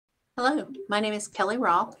Hello, my name is Kelly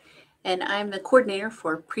Rawl, and I'm the coordinator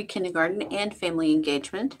for pre-kindergarten and family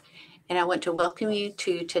engagement. And I want to welcome you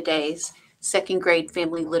to today's second grade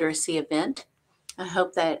family literacy event. I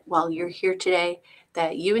hope that while you're here today,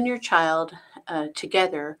 that you and your child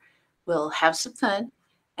together will have some fun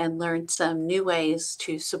and learn some new ways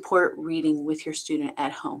to support reading with your student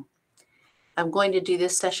at home. I'm going to do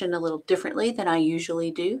this session a little differently than I usually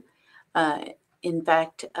do. Uh, in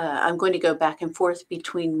fact, I'm going to go back and forth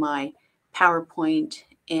between my PowerPoint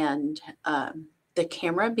and the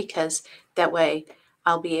camera because that way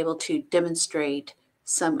I'll be able to demonstrate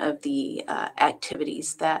some of the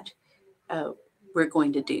activities that uh, we're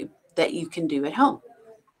going to do that you can do at home.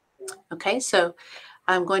 Okay, so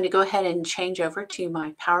I'm going to go ahead and change over to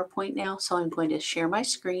my PowerPoint now. So I'm going to share my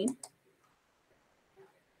screen.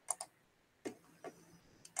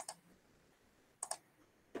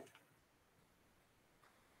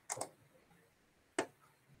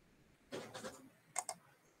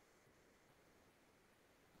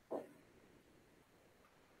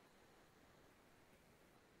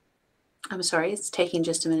 I'm sorry, it's taking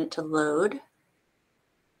just a minute to load.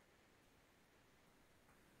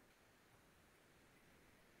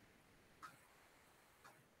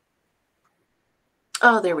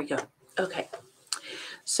 Oh, there we go. Okay.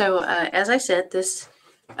 So as I said, this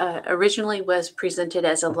originally was presented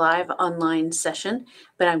as a live online session,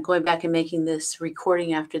 but I'm going back and making this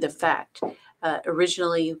recording after the fact.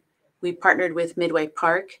 Originally, we partnered with Midway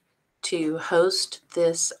Park to host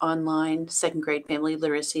this online second grade family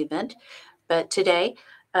literacy event. But today,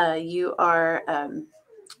 you are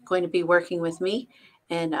going to be working with me,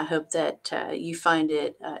 and I hope that you find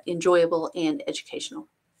it enjoyable and educational.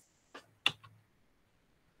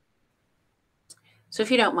 So if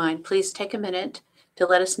you don't mind, please take a minute to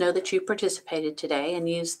let us know that you participated today and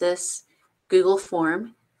use this Google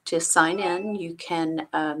form to sign in. You can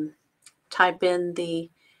type in the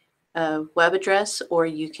web address, or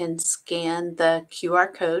you can scan the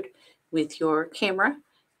QR code with your camera,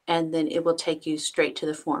 and then it will take you straight to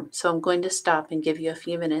the form. So I'm going to stop and give you a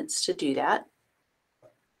few minutes to do that.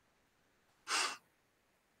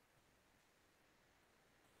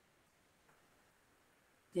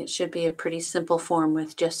 It should be a pretty simple form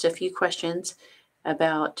with just a few questions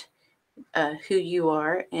about who you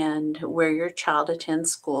are and where your child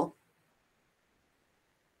attends school.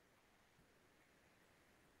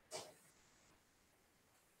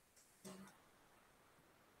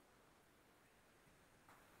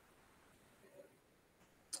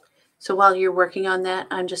 So while you're working on that,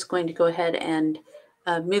 I'm just going to go ahead and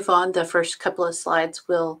move on. The first couple of slides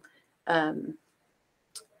will um,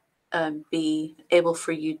 be able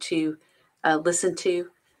for you to listen to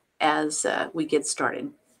as we get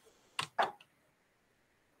started.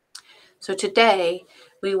 So today,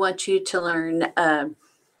 we want you to learn,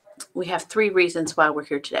 we have 3 reasons why we're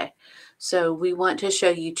here today. So we want to show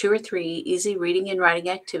you 2 or 3 easy reading and writing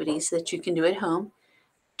activities that you can do at home,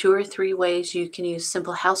 2 or 3 ways you can use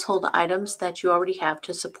simple household items that you already have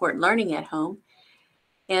to support learning at home.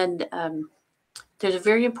 And there's a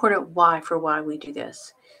very important why for why we do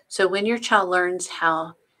this. So when your child learns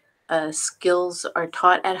how skills are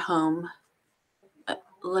taught at home,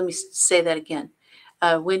 let me say that again.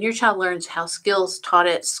 When your child learns how skills taught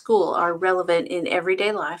at school are relevant in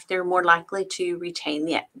everyday life, they're more likely to retain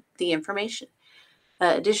the information.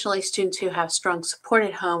 Additionally, students who have strong support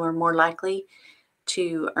at home are more likely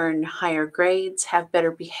to earn higher grades, have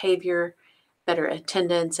better behavior, better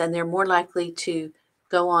attendance, and they're more likely to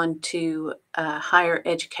go on to higher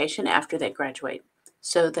education after they graduate.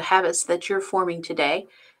 So the habits that you're forming today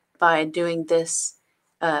by doing this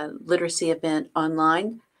literacy event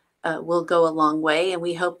online will go a long way, and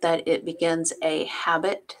we hope that it begins a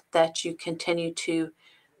habit that you continue to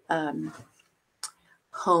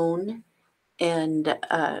hone and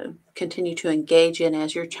continue to engage in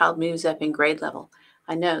as your child moves up in grade level.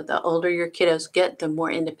 I know the older your kiddos get, the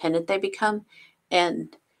more independent they become,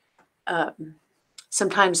 and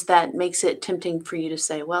sometimes that makes it tempting for you to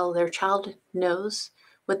say, well, their child knows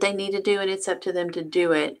what they need to do, and it's up to them to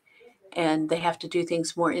do it, and they have to do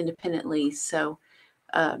things more independently. So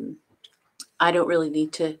I don't really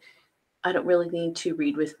need to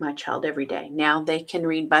read with my child every day. Now they can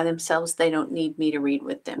read by themselves. They don't need me to read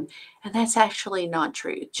with them. And that's actually not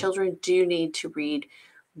true. Children do need to read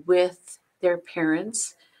with their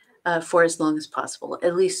parents for as long as possible.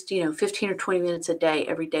 At least, 15 or 20 minutes a day,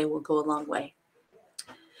 every day will go a long way.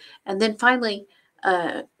 And then finally,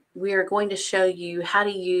 we are going to show you how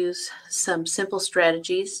to use some simple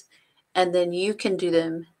strategies, and then you can do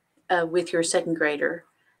them with your second grader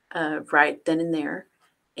right then and there.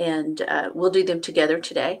 And we'll do them together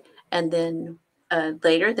today. And then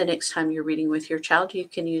later, the next time you're reading with your child, you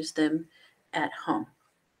can use them at home.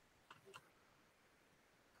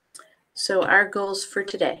 So our goals for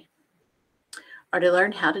today are to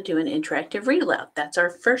learn how to do an interactive read aloud. That's our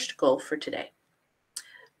first goal for today.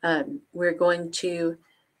 We're going to,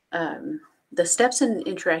 the steps in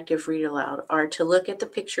interactive read aloud are to look at the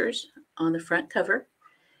pictures on the front cover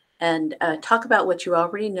and talk about what you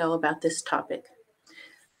already know about this topic.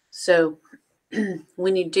 So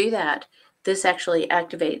when you do that, this actually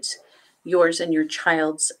activates yours and your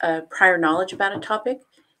child's prior knowledge about a topic.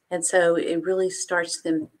 And so it really starts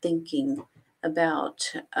them thinking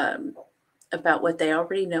about what they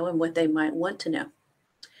already know and what they might want to know.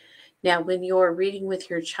 Now, when you're reading with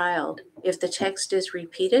your child, if the text is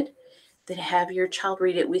repeated, then have your child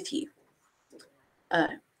read it with you.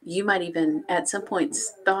 You might even at some point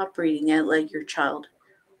stop reading and let your child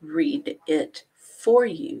read it for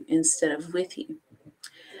you instead of with you.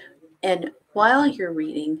 And while you're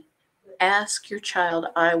reading, ask your child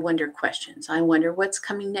I wonder questions. I wonder what's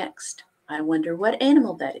coming next. I wonder what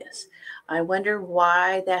animal that is. I wonder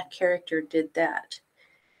why that character did that.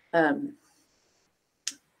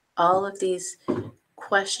 All of these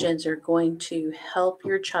questions are going to help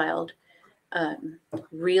your child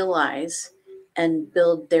realize and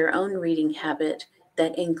build their own reading habit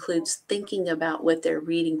that includes thinking about what they're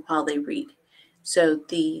reading while they read. So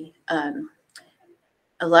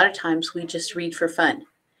a lot of times we just read for fun,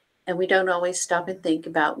 and we don't always stop and think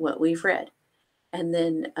about what we've read. And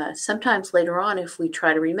then sometimes later on, if we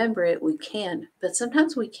try to remember it, we can, but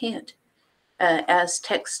sometimes we can't. As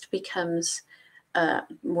text becomes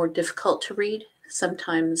more difficult to read,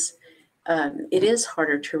 sometimes it is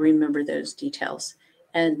harder to remember those details.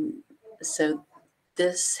 And so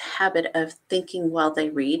this habit of thinking while they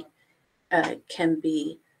read can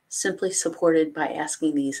be simply supported by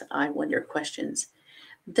asking these I wonder questions.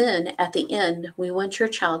 Then at the end, we want your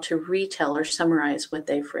child to retell or summarize what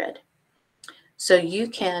they've read. So you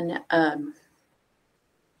can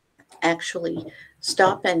actually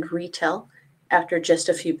stop and retell after just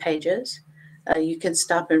a few pages. You can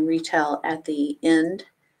stop and retell at the end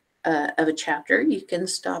of a chapter. You can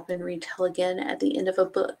stop and retell again at the end of a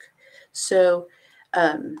book. So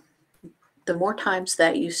the more times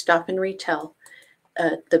that you stop and retell,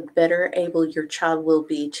 the better able your child will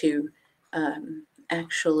be to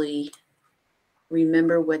actually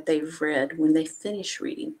remember what they've read when they finish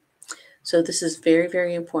reading. So this is very,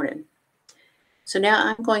 very important. So now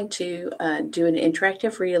I'm going to do an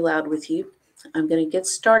interactive read aloud with you. I'm going to get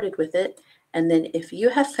started with it. And then if you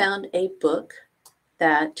have found a book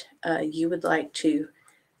that you would like to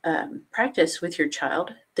practice with your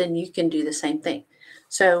child, then you can do the same thing.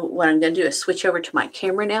 So what I'm going to do is switch over to my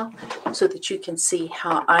camera now so that you can see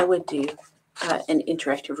how I would do an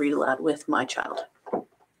interactive read aloud with my child.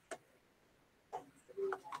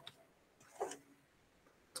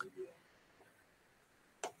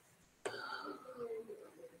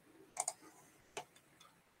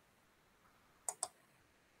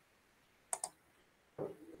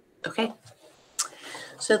 Okay,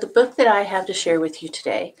 so the book that I have to share with you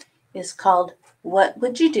today is called What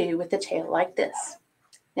Would You Do with a Tale Like This?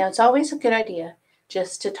 Now, it's always a good idea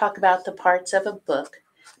just to talk about the parts of a book.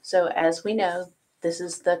 So as we know, this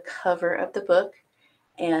is the cover of the book,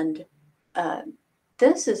 and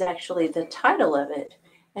this is actually the title of it.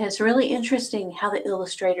 And it's really interesting how the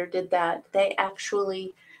illustrator did that. They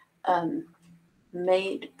actually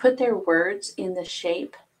put their words in the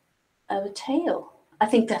shape of a tail. I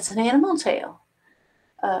think that's an animal tail.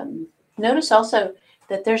 Notice also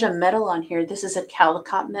that there's a medal on here. This is a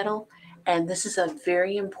Caldecott medal, and this is a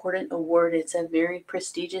very important award. It's a very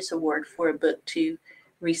prestigious award for a book to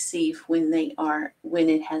receive when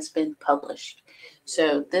it has been published.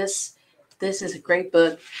 So this is a great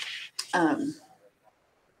book.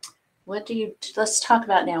 Let's talk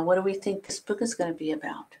about now. What do we think this book is going to be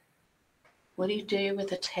about? What do you do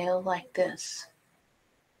with a tale like this?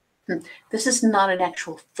 This is not an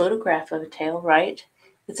actual photograph of a tail, right?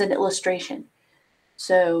 It's an illustration.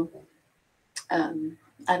 So,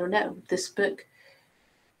 I don't know. This book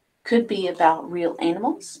could be about real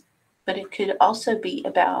animals, but it could also be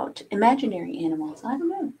about imaginary animals. I don't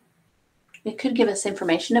know. It could give us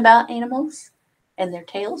information about animals and their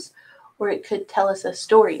tails, or it could tell us a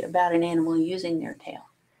story about an animal using their tail.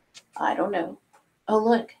 I don't know. Oh,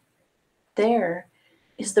 look. There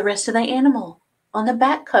is the rest of the animal on the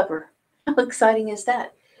back cover. How exciting is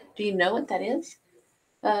that? Do you know what that is?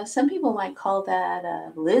 Some people might call that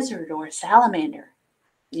a lizard or a salamander.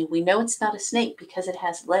 We know it's not a snake because it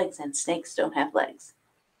has legs, and snakes don't have legs.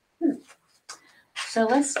 So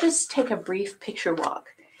let's just take a brief picture walk.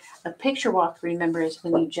 A picture walk, remember, is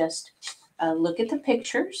when you just look at the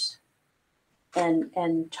pictures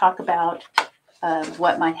and talk about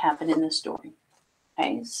what might happen in the story.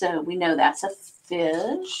 Okay, so we know that's a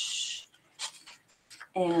fish.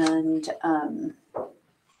 And,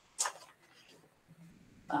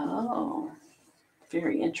 oh,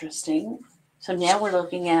 very interesting. So now we're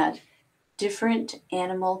looking at different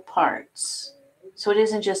animal parts. So it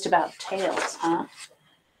isn't just about tails, huh?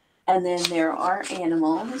 And then there are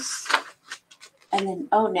animals. And then,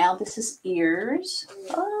 oh, now this is ears.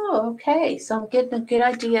 Oh, okay. So I'm getting a good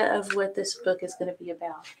idea of what this book is going to be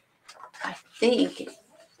about. I think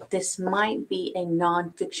this might be a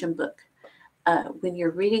nonfiction book. When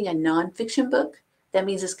you're reading a nonfiction book, that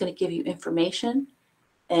means it's going to give you information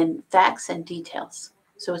and facts and details.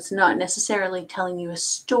 So it's not necessarily telling you a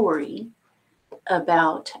story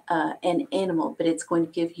about an animal, but it's going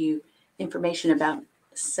to give you information about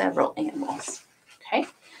several animals. Okay,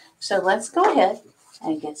 so let's go ahead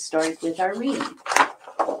and get started with our reading.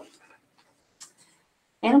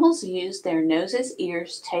 Animals use their noses,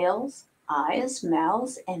 ears, tails, eyes,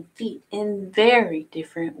 mouths, and feet in very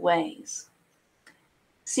different ways.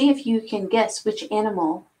 See if you can guess which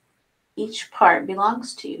animal each part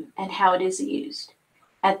belongs to and how it is used.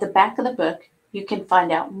 At the back of the book, you can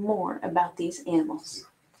find out more about these animals.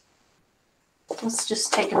 Let's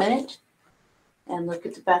just take a minute and look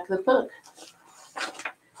at the back of the book.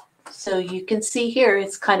 So you can see here,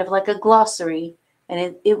 it's kind of like a glossary,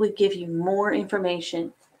 and it would give you more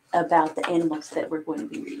information about the animals that we're going to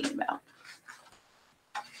be reading about.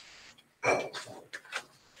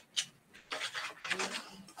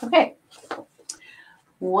 Okay.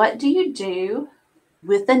 What do you do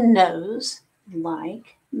with a nose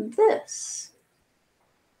like this?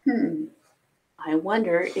 I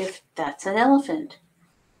wonder if that's an elephant.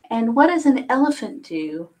 And what does an elephant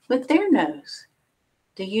do with their nose?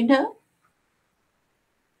 Do you know?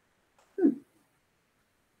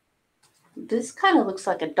 This kind of looks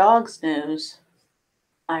like a dog's nose.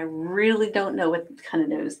 I really don't know what kind of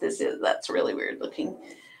nose this is. That's really weird looking.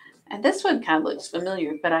 And this one kind of looks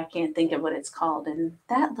familiar, but I can't think of what it's called. And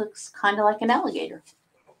that looks kind of like an alligator.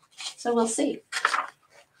 So we'll see.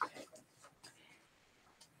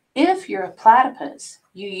 If you're a platypus,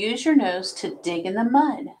 you use your nose to dig in the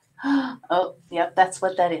mud. Oh, yep, that's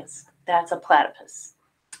what that is. That's a platypus.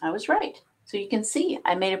 I was right. So you can see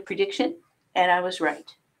I made a prediction and I was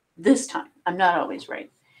right. This time, I'm not always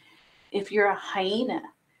right. If you're a hyena,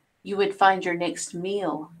 you would find your next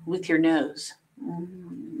meal with your nose.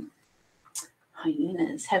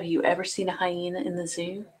 Hyenas. Have you ever seen a hyena in the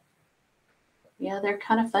zoo? Yeah, they're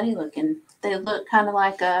kind of funny looking. They look kind of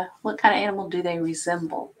like what kind of animal do they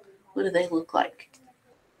resemble? What do they look like?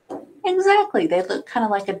 Exactly. They look kind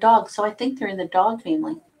of like a dog. So I think they're in the dog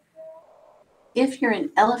family. If you're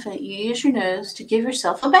an elephant, you use your nose to give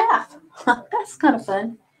yourself a bath. That's kind of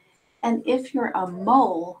fun. And if you're a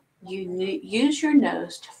mole, you use your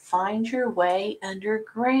nose to find your way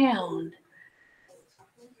underground.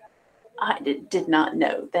 I did not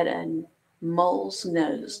know that a mole's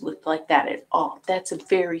nose looked like that at all. That's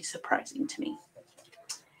very surprising to me.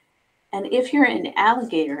 And if you're an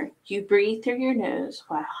alligator, you breathe through your nose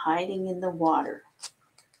while hiding in the water.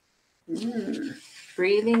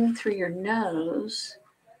 Breathing through your nose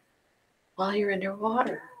while you're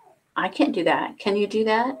underwater. I can't do that. Can you do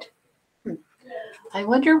that? I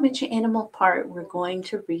wonder which animal part we're going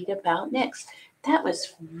to read about next. That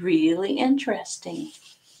was really interesting.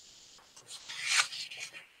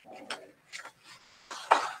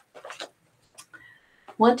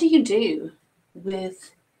 What do you do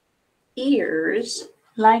with ears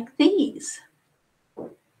like these?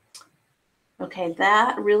 Okay,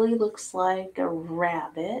 that really looks like a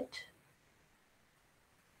rabbit.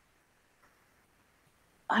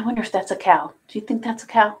 I wonder if that's a cow. Do you think that's a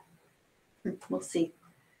cow? We'll see.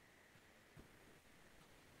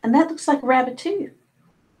 And that looks like a rabbit too.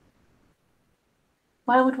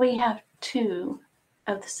 Why would we have two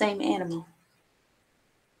of the same animal?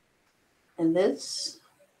 And this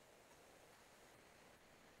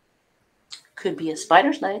could be a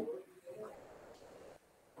spider's leg.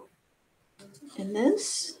 And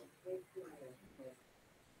this,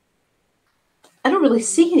 I don't really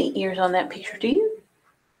see any ears on that picture, do you?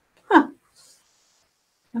 Huh.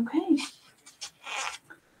 Okay.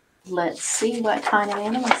 Let's see what kind of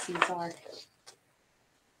animals these are.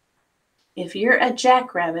 If you're a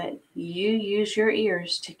jackrabbit, you use your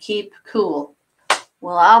ears to keep cool.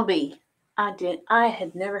 Well, I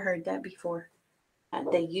had never heard that before.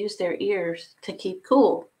 They use their ears to keep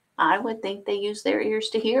cool. I would think they use their ears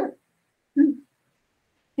to hear.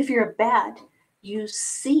 If you're a bat, you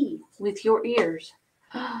see with your ears.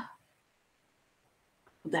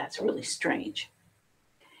 That's really strange.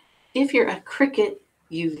 If you're a cricket,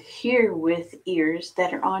 you hear with ears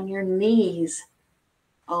that are on your knees.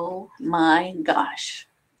 Oh my gosh.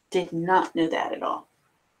 Did not know that at all.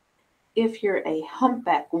 If you're a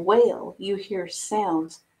humpback whale, you hear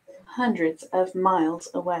sounds hundreds of miles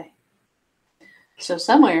away. So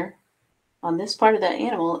somewhere on this part of the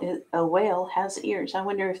animal, a whale has ears. I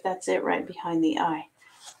wonder if that's it right behind the eye.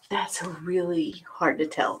 That's really hard to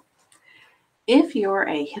tell. If you're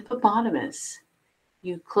a hippopotamus,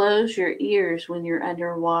 you close your ears when you're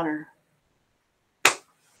underwater.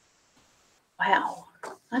 Wow,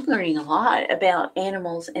 I'm learning a lot about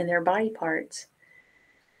animals and their body parts.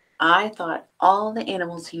 I thought all the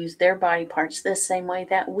animals use their body parts the same way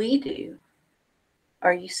that we do.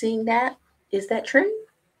 Are you seeing that? Is that true?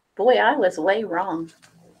 Boy, I was way wrong.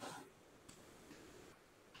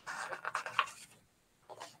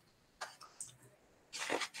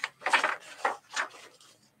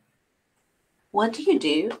 What do you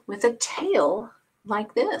do with a tail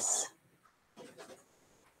like this?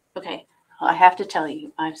 Okay, I have to tell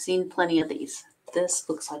you, I've seen plenty of these. This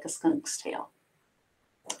looks like a skunk's tail.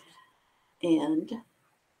 And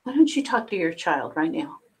why don't you talk to your child right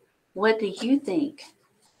now? What do you think?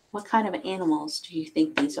 What kind of animals do you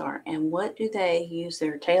think these are? And what do they use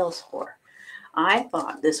their tails for? I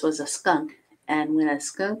thought this was a skunk. And when a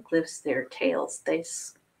skunk lifts their tails, they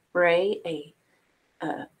spray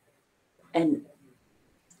an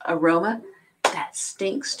aroma that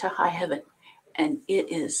stinks to high heaven. And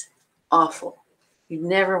it is awful. You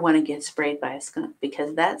never want to get sprayed by a skunk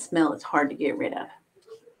because that smell is hard to get rid of.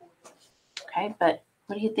 Okay, but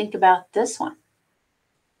what do you think about this one?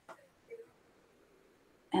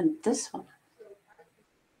 And this one?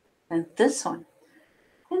 And this one?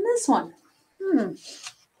 And this one?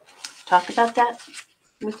 Talk about that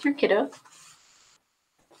with your kiddo.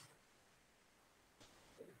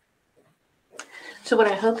 So what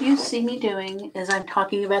I hope you see me doing is I'm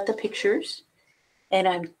talking about the pictures, and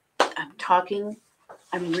I'm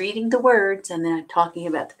reading the words, and then I'm talking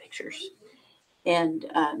about the pictures. And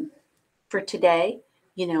for today,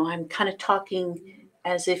 I'm kind of talking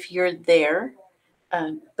as if you're there,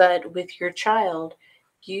 but with your child,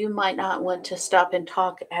 you might not want to stop and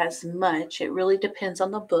talk as much. It really depends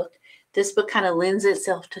on the book. This book kind of lends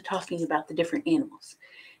itself to talking about the different animals.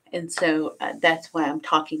 And so that's why I'm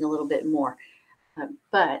talking a little bit more.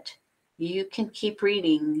 But you can keep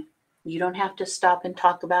reading. You don't have to stop and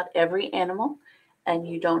talk about every animal, and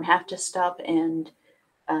you don't have to stop and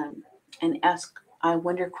ask I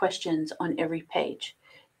wonder questions on every page.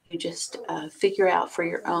 You just figure out for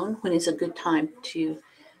your own when is a good time to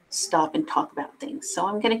stop and talk about things. So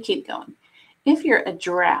I'm going to keep going. If you're a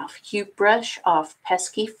giraffe, you brush off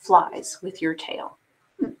pesky flies with your tail.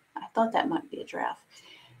 I thought that might be a giraffe.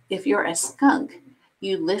 If you're a skunk,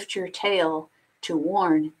 you lift your tail to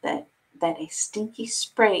warn that a stinky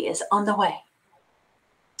spray is on the way.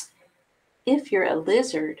 If you're a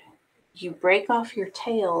lizard, you break off your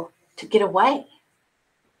tail to get away.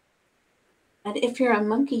 And if you're a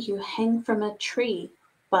monkey, you hang from a tree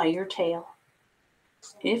by your tail.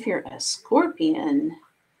 If you're a scorpion,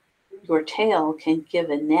 your tail can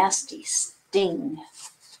give a nasty sting.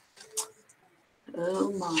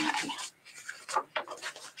 Oh my.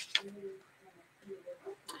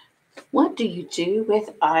 What do you do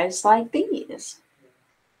with eyes like these?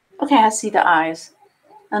 Okay, I see the eyes.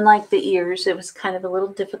 Unlike the ears, it was kind of a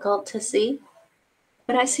little difficult to see,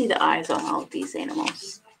 but I see the eyes on all of these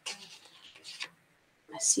animals.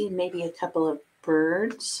 I see maybe a couple of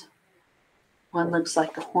birds. One looks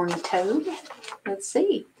like a horned toad. Let's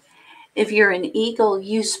see. If you're an eagle,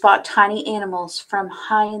 you spot tiny animals from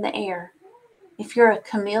high in the air. If you're a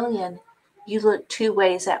chameleon, you look two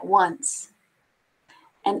ways at once.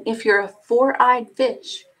 And if you're a four-eyed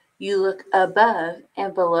fish, you look above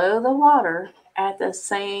and below the water at the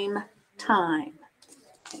same time.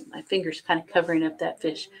 Okay, my finger's kind of covering up that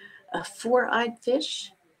fish. A four-eyed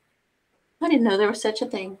fish? I didn't know there was such a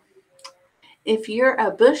thing. If you're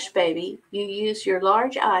a bush baby, you use your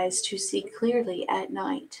large eyes to see clearly at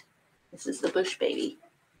night. This is the bush baby.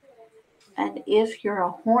 And if you're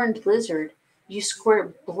a horned lizard, you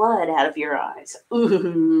squirt blood out of your eyes.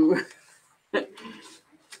 Ooh.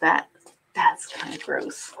 That's kind of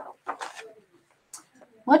gross.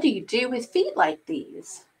 What do you do with feet like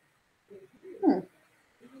these?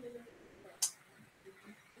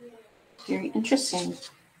 Very interesting.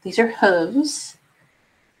 These are hooves.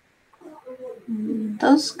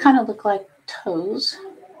 Those kind of look like toes.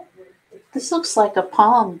 This looks like a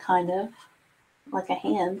palm, kind of, like a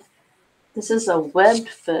hand. This is a webbed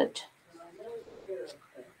foot.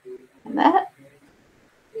 And that,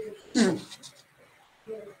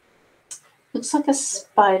 Looks like a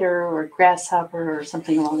spider or a grasshopper or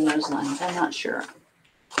something along those lines. I'm not sure.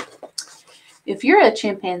 If you're a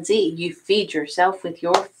chimpanzee, you feed yourself with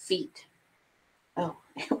your feet. Oh,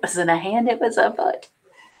 it wasn't a hand, it was a foot.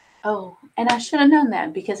 Oh, and I should have known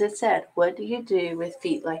that because it said, what do you do with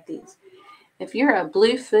feet like these? If you're a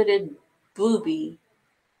blue-footed booby,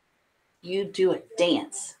 you do a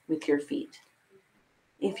dance with your feet.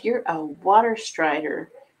 If you're a water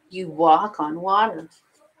strider, you walk on water.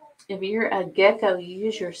 If you're a gecko, you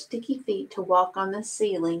use your sticky feet to walk on the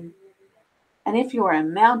ceiling. And if you're a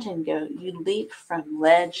mountain goat, you leap from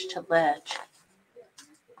ledge to ledge.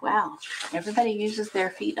 Wow, everybody uses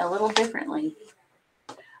their feet a little differently.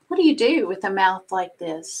 What do you do with a mouth like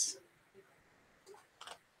this?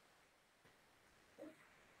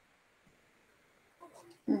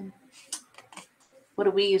 What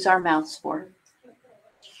do we use our mouths for?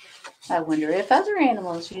 I wonder if other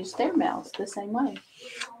animals use their mouths the same way.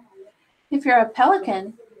 If you're a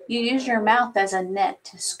pelican, you use your mouth as a net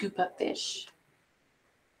to scoop up fish.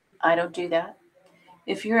 I don't do that.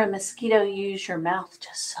 If you're a mosquito, you use your mouth to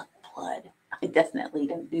suck blood. I definitely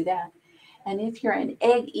don't do that. And if you're an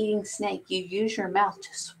egg-eating snake, you use your mouth to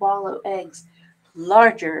swallow eggs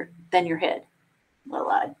larger than your head. Well,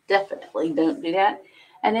 I definitely don't do that.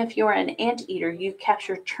 And if you're an anteater, you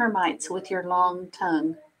capture termites with your long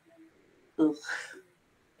tongue. Ugh.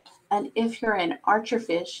 And if you're an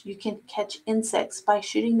archerfish, you can catch insects by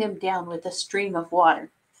shooting them down with a stream of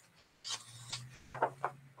water.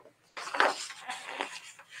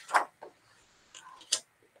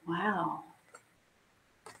 Wow.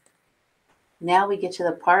 Now we get to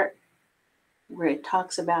the part where it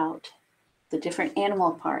talks about the different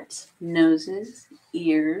animal parts: noses,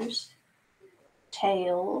 ears,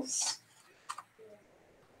 tails,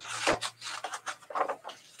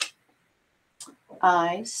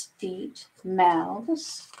 eyes, feet,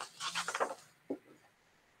 mouths.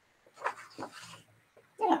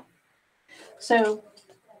 Yeah. So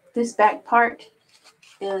this back part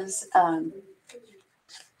is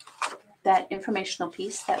that informational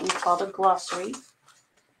piece that we call the glossary,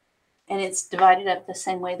 and it's divided up the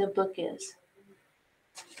same way the book is.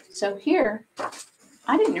 So here,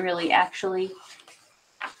 I didn't really actually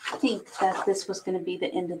think that this was going to be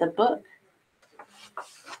the end of the book,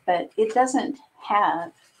 but it doesn't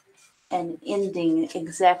have an ending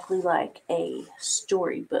exactly like a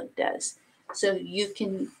storybook does. So you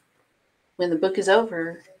can, when the book is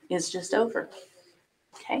over, it's just over.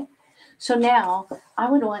 Okay. So now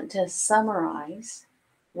I would want to summarize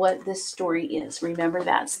what this story is. Remember,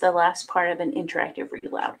 that's the last part of an interactive read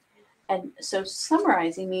aloud. And so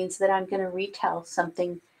summarizing means that I'm going to retell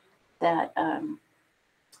something that I'm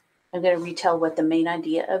going to retell what the main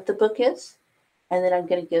idea of the book is, and then I'm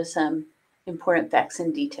going to give some important facts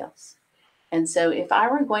and details. And so if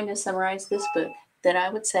I were going to summarize this book, then I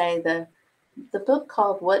would say the book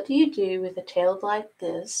called What Do You Do with a Tail Like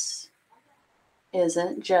This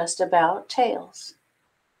isn't just about tails.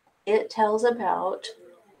 It tells about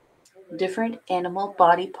different animal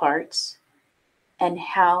body parts and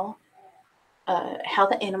how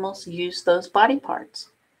the animals use those body parts.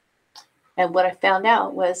 And what I found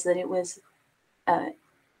out was that it was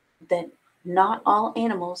that not all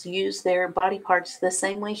animals use their body parts the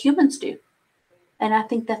same way humans do. And I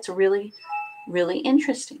think that's really, really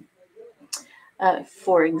interesting.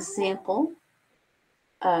 For example,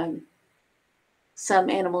 some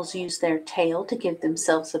animals use their tail to give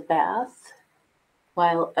themselves a bath,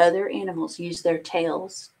 while other animals use their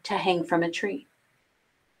tails to hang from a tree.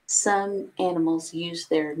 Some animals use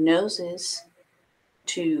their noses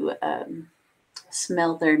to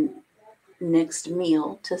smell their next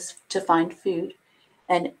meal to find food,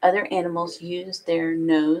 and other animals use their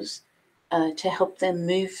nose to help them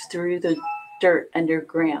move through the dirt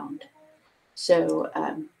underground. So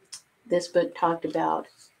this book talked about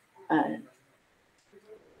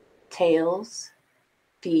tails,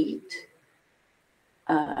 feet,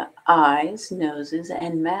 eyes, noses,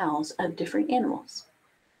 and mouths of different animals.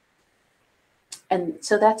 And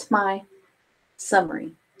so that's my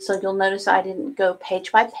summary. So you'll notice I didn't go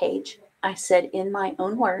page by page. I said in my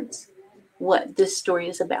own words what this story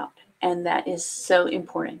is about. And that is so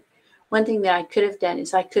important. One thing that I could have done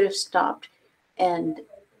is I could have stopped and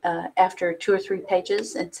after 2 or 3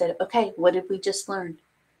 pages and said, okay, what did we just learn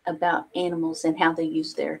about animals and how they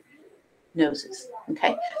use their noses?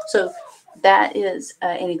 Okay, so that is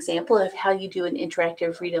an example of how you do an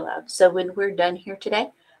interactive read aloud. So when we're done here today,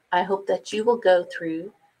 I hope that you will go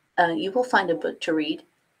through, you will find a book to read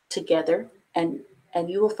together, and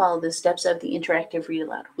you will follow the steps of the interactive read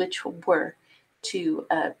aloud, which were to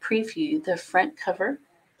preview the front cover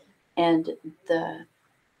and the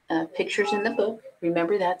pictures in the book.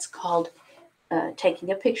 Remember, that's called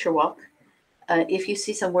taking a picture walk. If you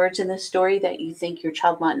see some words in the story that you think your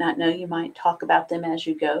child might not know, you might talk about them as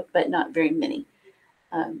you go, but not very many.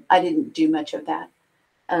 I didn't do much of that.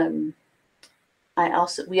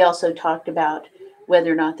 We also talked about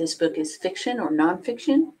whether or not this book is fiction or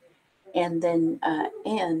nonfiction, and then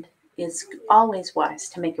and it's always wise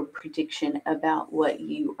to make a prediction about what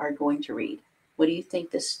you are going to read. What do you think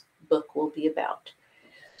this book will be about?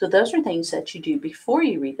 So those are things that you do before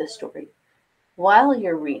you read the story. While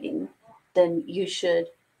you're reading, then you should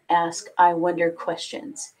ask I wonder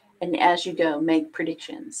questions, and as you go, make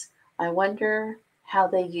predictions. I wonder how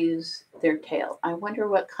they use their tail. I wonder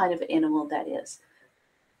what kind of animal that is.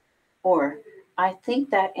 Or I think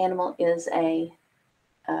that animal is an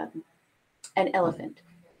elephant.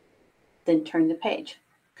 Then turn the page.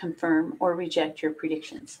 Confirm or reject your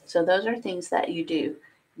predictions. So those are things that you do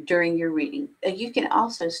during your reading. You can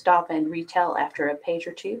also stop and retell after a page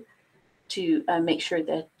or two to make sure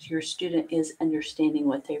that your student is understanding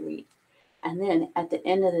what they read. And then at the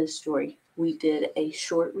end of the story, we did a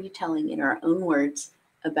short retelling in our own words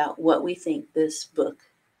about what we think this book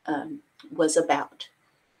was about.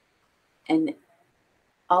 And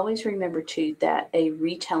always remember, too, that a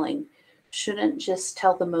retelling shouldn't just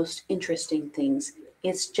tell the most interesting things.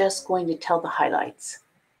 It's just going to tell the highlights.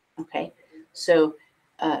 Okay? So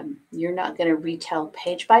you're not going to retell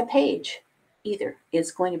page by page either.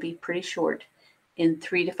 It's going to be pretty short, in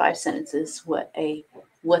 3 to 5 sentences, what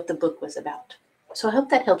the book was about. So I hope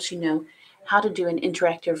that helps you know how to do an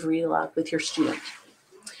interactive read aloud with your student.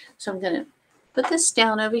 So I'm going to put this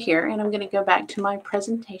down over here, and I'm going to go back to my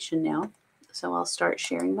presentation now. So I'll start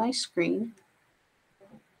sharing my screen.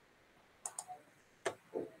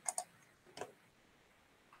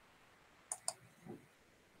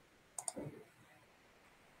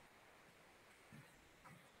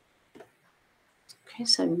 Okay,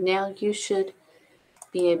 so now you should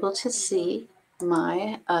be able to see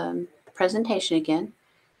my presentation again.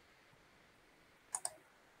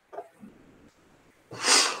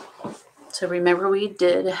 So remember, we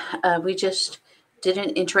just did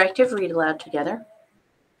an interactive read aloud together.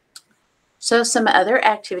 So some other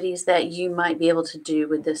activities that you might be able to do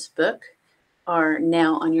with this book are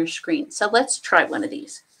now on your screen. So let's try one of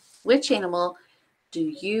these. Which animal do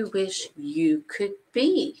you wish you could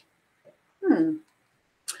be?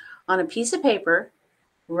 On a piece of paper,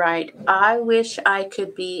 write, I wish I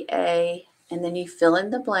could be a, and then you fill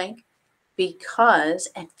in the blank, because,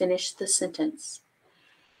 and finish the sentence.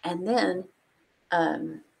 And then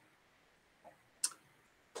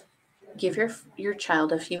give your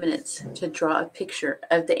child a few minutes to draw a picture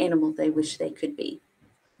of the animal they wish they could be.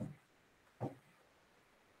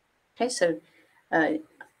 Okay, so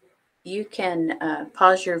you can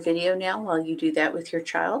pause your video now while you do that with your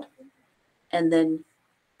child, and then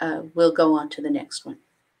we'll go on to the next one.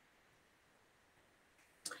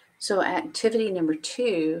 So activity number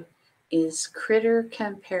 2 is critter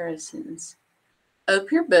comparisons. Open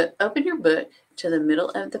your book to the middle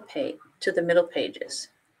of the page, to the middle pages.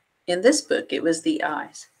 In this book, it was the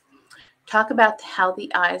eyes. Talk about how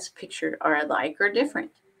the eyes pictured are alike or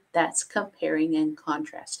different. That's comparing and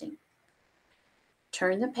contrasting.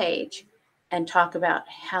 Turn the page and talk about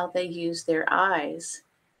how they use their eyes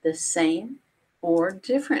the same or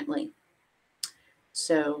differently.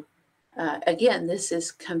 So again, this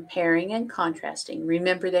is comparing and contrasting.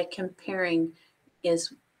 Remember that comparing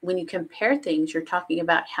is when you compare things, you're talking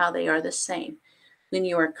about how they are the same. When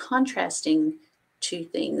you are contrasting two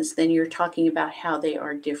things, then you're talking about how they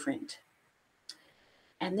are different.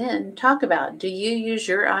 And then talk about, do you use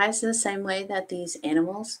your eyes in the same way that these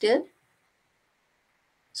animals did?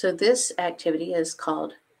 So this activity is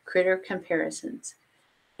called critter comparisons.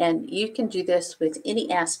 And you can do this with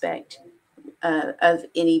any aspect of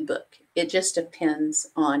any book. It just depends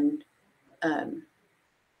on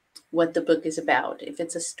what the book is about, if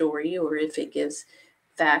it's a story or if it gives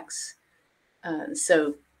facts.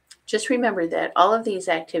 So just remember that all of these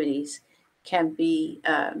activities can be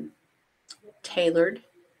tailored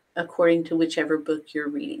according to whichever book you're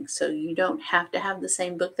reading. So you don't have to have the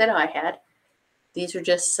same book that I had. These are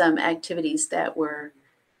just some activities that were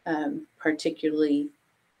particularly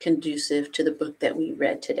conducive to the book that we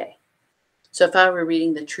read today. So if I were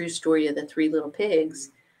reading the true story of the 3 little pigs,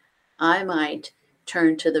 I might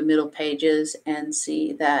turn to the middle pages and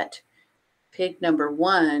see that pig number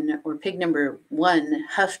 1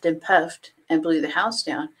 huffed and puffed and blew the house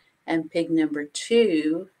down, and pig number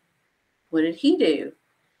 2, what did he do?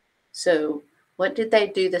 So what did they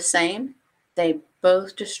do the same? They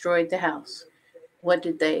both destroyed the house. What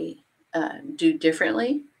did they do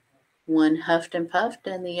differently? One huffed and puffed,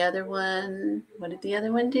 and the other one, what did the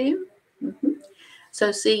other one do?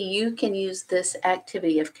 So see, you can use this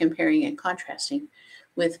activity of comparing and contrasting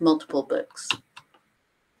with multiple books.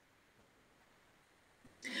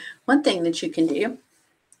 One thing that you can do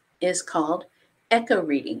is called echo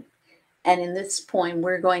reading. And in this poem,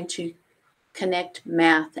 we're going to connect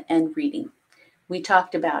math and reading. We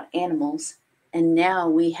talked about animals, and now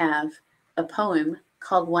we have a poem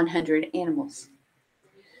called 100 Animals.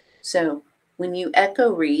 So when you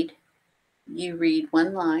echo read, you read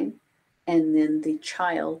one line, and then the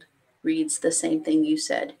child reads the same thing you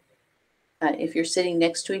said. If you're sitting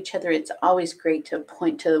next to each other, it's always great to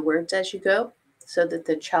point to the words as you go so that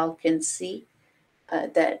the child can see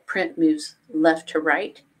that print moves left to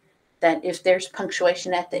right. That if there's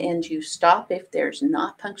punctuation at the end, you stop. If there's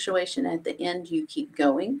not punctuation at the end, you keep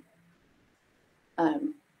going.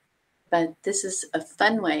 But this is a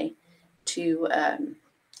fun way to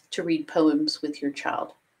read poems with your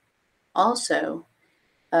child. Also,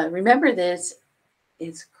 remember this,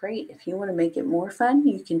 it's great. If you want to make it more fun,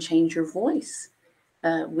 you can change your voice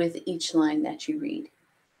with each line that you read.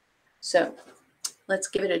 So let's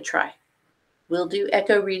give it a try. We'll do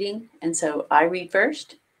echo reading, and so I read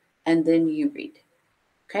first, and then you read.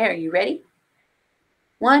 Okay, are you ready?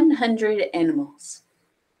 100 animals.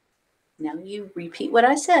 Now you repeat what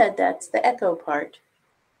I said. That's the echo part.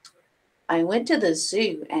 I went to the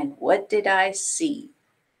zoo, and what did I see?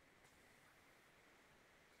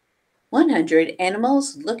 100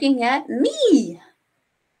 animals looking at me.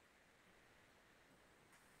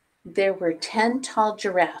 There were 10 tall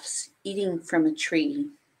giraffes eating from a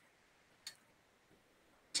tree.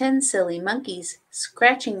 10 silly monkeys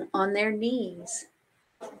scratching on their knees.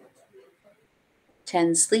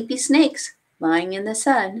 10 sleepy snakes lying in the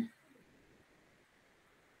sun.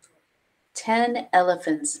 10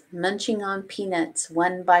 elephants munching on peanuts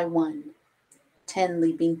one by one. 10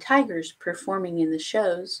 leaping tigers performing in the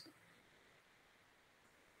shows.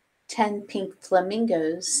 10 pink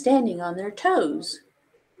flamingos standing on their toes.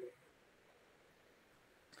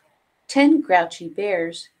 10 grouchy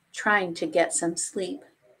bears trying to get some sleep.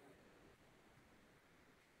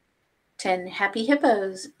 10 happy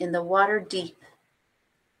hippos in the water deep.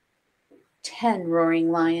 10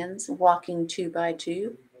 roaring lions walking 2 by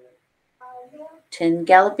 2. 10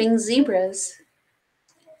 galloping zebras,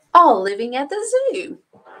 all living at the zoo.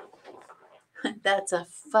 That's a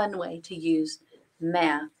fun way to use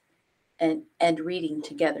math and reading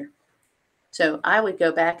together. So I would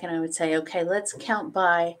go back and I would say, okay, let's count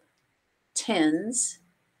by tens,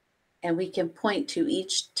 and we can point to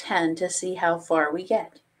each 10 to see how far we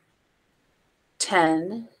get.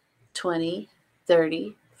 10, 20,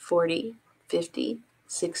 30, 40, 50,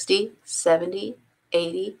 60, 70,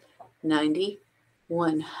 80, 90,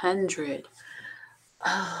 100.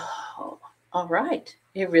 Oh, all right.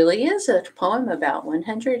 It really is a poem about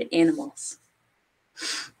 100 animals.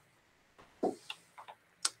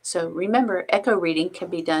 So remember, echo reading can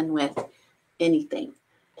be done with anything.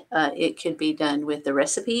 It could be done with the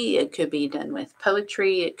recipe. It could be done with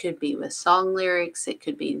poetry. It could be with song lyrics. It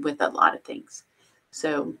could be with a lot of things.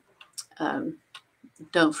 So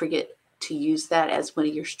don't forget to use that as one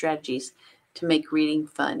of your strategies to make reading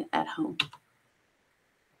fun at home.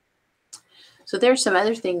 So there's some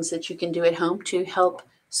other things that you can do at home to help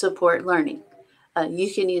support learning.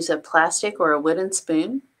 You can use a plastic or a wooden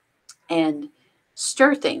spoon and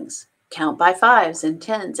stir things. Count by 5s and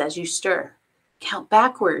 10s as you stir. Count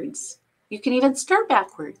backwards. You can even stir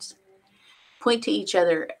backwards. Point to each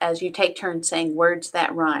other as you take turns saying words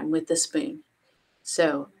that rhyme with the spoon.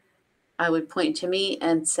 So I would point to me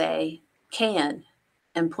and say can,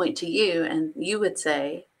 and point to you, and you would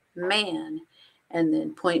say man, and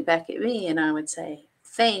then point back at me, and I would say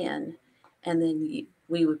fan, and then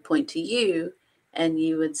we would point to you, and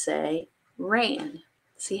you would say ran.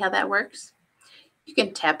 See how that works? You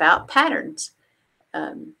can tap out patterns,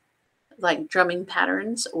 like drumming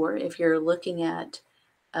patterns, or if you're looking at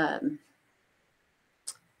a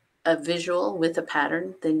visual with a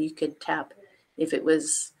pattern, then you could tap. If it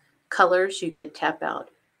was colors, you could tap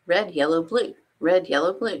out red, yellow, blue, red,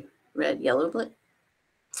 yellow, blue, red, yellow, blue.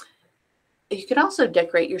 You could also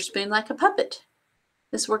decorate your spoon like a puppet.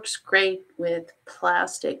 This works great with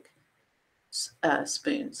plastic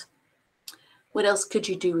spoons. What else could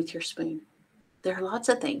you do with your spoon? There are lots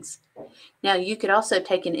of things. Now, you could also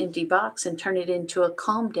take an empty box and turn it into a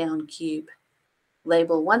calm down cube.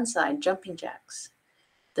 Label one side jumping jacks.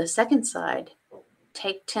 The second side,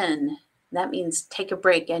 take 10. That means take a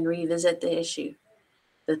break and revisit the issue.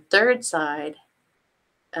 The third side,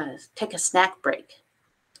 take a snack break.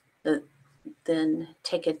 Then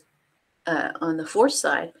take it on the fourth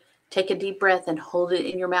side, take a deep breath and hold it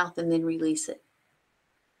in your mouth and then release it.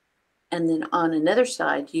 And then on another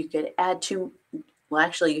side, you could add two. Well,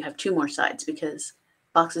 actually, you have two more sides because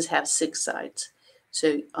boxes have 6 sides.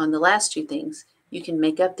 So on the last 2 things, you can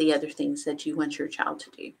make up the other things that you want your child to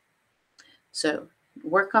do. So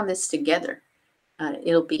work on this together.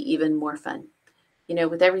 It'll be even more fun.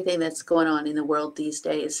 With everything that's going on in the world these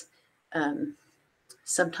days,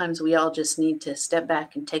 sometimes we all just need to step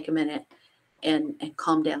back and take a minute and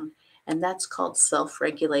calm down. And that's called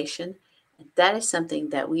self-regulation. That is something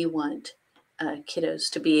that we want kiddos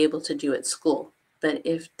to be able to do at school. But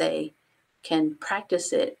if they can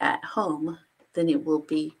practice it at home, then it will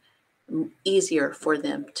be easier for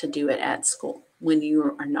them to do it at school when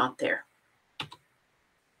you are not there.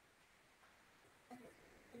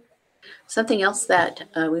 Something else that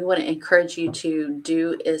we want to encourage you to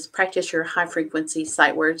do is practice your high frequency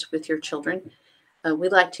sight words with your children. We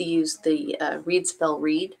like to use the read, spell,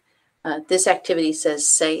 read. This activity says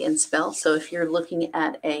say and spell. So if you're looking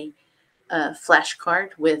at a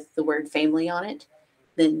flashcard with the word family on it,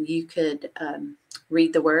 then you could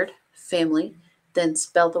read the word family, then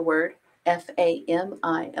spell the word Family,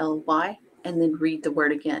 and then read the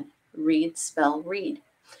word again. Read, spell, read.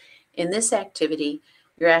 In this activity,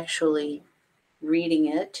 you're actually reading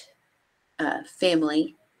it,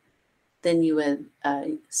 family, then you would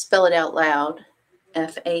spell it out loud,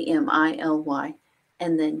 Family,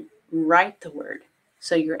 and then write the word.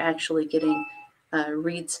 So you're actually getting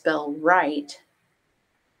read, spell, write,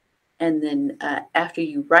 and then after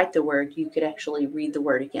you write the word, you could actually read the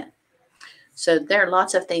word again. So there are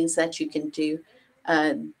lots of things that you can do.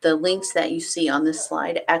 The links that you see on this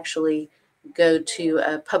slide actually go to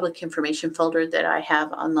a public information folder that I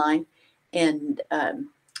have online, and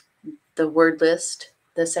the word list,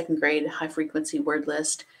 the 2nd grade high frequency word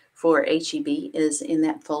list for HEB is in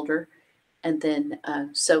that folder. And then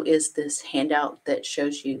so is this handout that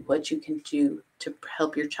shows you what you can do to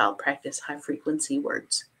help your child practice high frequency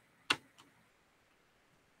words.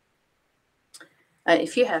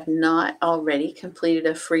 If you have not already completed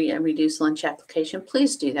a free and reduced lunch application,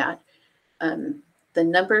 please do that. The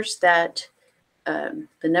number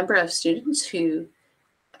of students who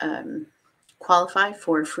qualify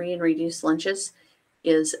for free and reduced lunches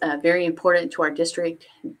is very important to our district.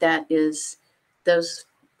 Those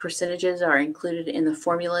percentages are included in the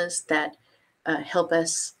formulas that help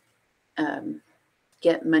us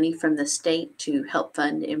get money from the state to help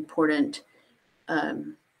fund important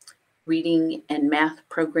reading and math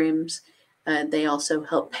programs. They also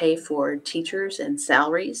help pay for teachers and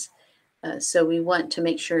salaries. So we want to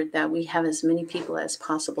make sure that we have as many people as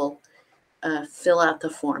possible fill out the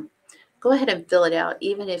form. Go ahead and fill it out,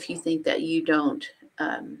 even if you think that you don't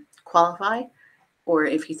qualify, or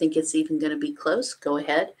if you think it's even going to be close, go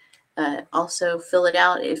ahead. Also fill it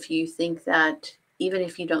out if you think that, even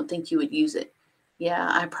if you don't think you would use it. Yeah,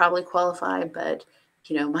 I probably qualify, but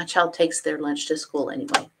my child takes their lunch to school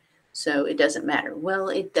anyway, so it doesn't matter. Well,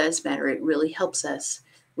 it does matter. It really helps us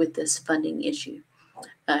with this funding issue.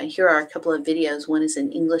 Here are a couple of videos. One is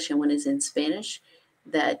in English and one is in Spanish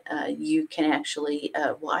that you can actually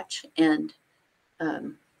watch, and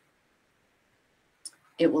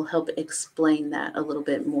it will help explain that a little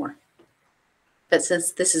bit more. But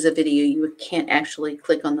since this is a video, you can't actually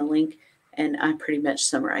click on the link, and I pretty much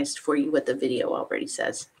summarized for you what the video already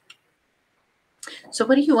says. So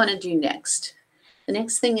what do you want to do next? The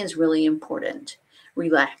next thing is really important.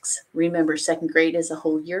 Relax. Remember, 2nd grade is a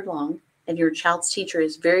whole year long, and your child's teacher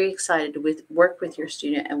is very excited to work with your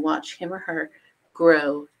student and watch him or her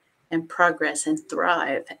grow and progress and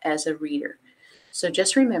thrive as a reader. So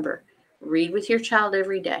just remember, read with your child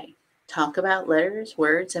every day. Talk about letters,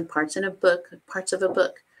 words, and parts of a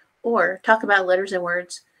book, or talk about letters and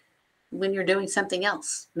words when you're doing something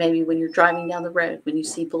else. Maybe when you're driving down the road, when you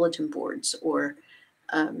see bulletin boards, or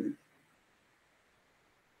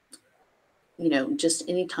just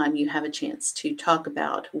anytime you have a chance to talk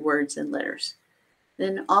about words and letters.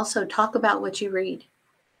 Then also talk about what you read.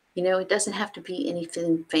 It doesn't have to be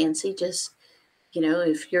anything fancy. Just,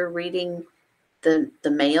 if you're reading the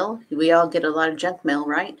mail, we all get a lot of junk mail,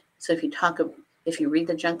 right? So if you read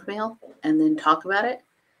the junk mail and then talk about it,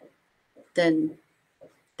 then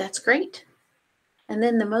that's great. And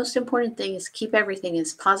then the most important thing is keep everything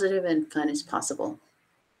as positive and fun as possible.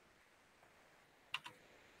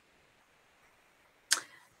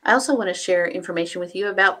 I also want to share information with you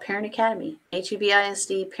about Parent Academy. HEB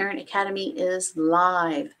ISD Parent Academy is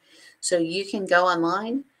live. So you can go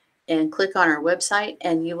online and click on our website,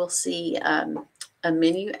 and you will see a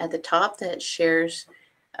menu at the top that shares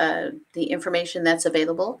the information that's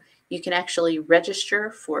available. You can actually register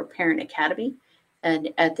for Parent Academy,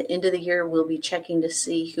 And at the end of the year, we'll be checking to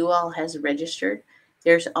see who all has registered.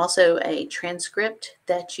 There's also a transcript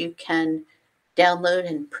that you can download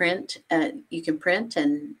and print. You can print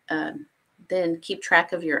and then keep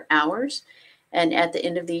track of your hours. And at the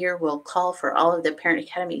end of the year, we'll call for all of the Parent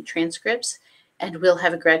Academy transcripts, and we'll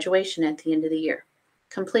have a graduation at the end of the year,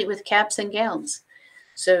 complete with caps and gowns.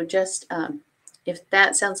 So just if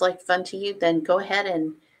that sounds like fun to you, then go ahead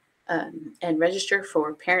and register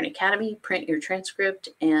for Parent Academy, print your transcript,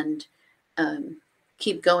 and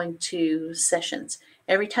keep going to sessions.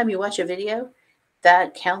 Every time you watch a video,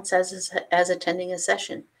 that counts as attending a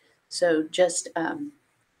session. So just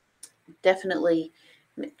definitely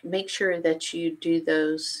make sure that you do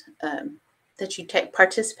those, that you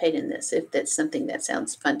participate in this if that's something that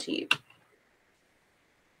sounds fun to you.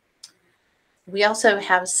 We also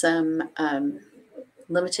have some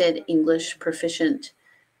limited English proficient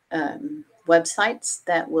websites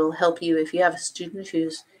that will help you if you have a student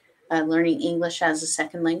who's learning English as a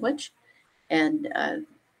second language. And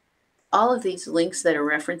all of these links that are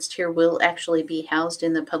referenced here will actually be housed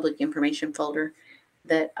in the public information folder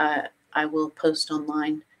that I will post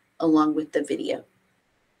online along with the video.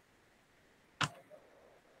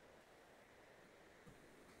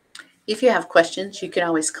 If you have questions, you can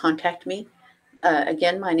always contact me.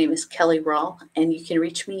 Again, my name is Kelly Rawl, and you can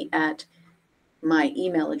reach me at my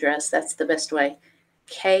email address. That's the best way.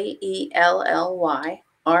 KELLYRALL,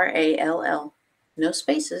 no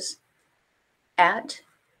spaces, at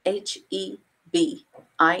HEBISD.edu.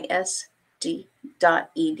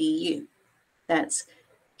 That's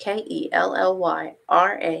KELLYRALL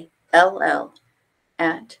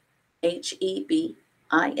at HEBISD.edu.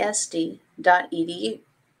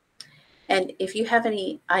 And if you have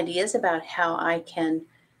any ideas about how I can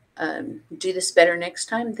do this better next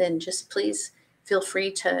time, then just please feel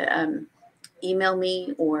free to email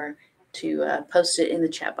me or to post it in the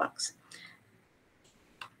chat box.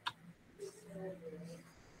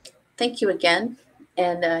 Thank you again.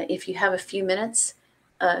 And if you have a few minutes,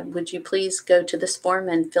 would you please go to this form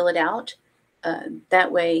and fill it out?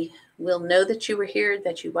 That way we'll know that you were here,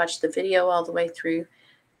 that you watched the video all the way through,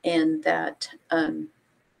 and that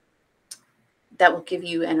that will give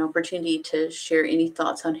you an opportunity to share any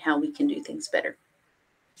thoughts on how we can do things better.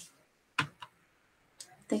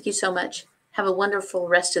 Thank you so much. Have a wonderful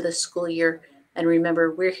rest of the school year. And remember,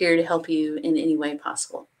 we're here to help you in any way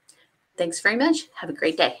possible. Thanks very much. Have a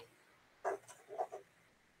great day.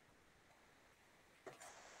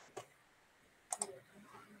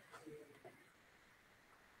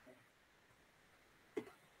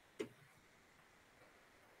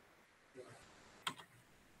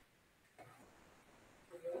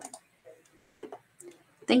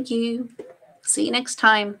 Thank you. See you next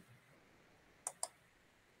time.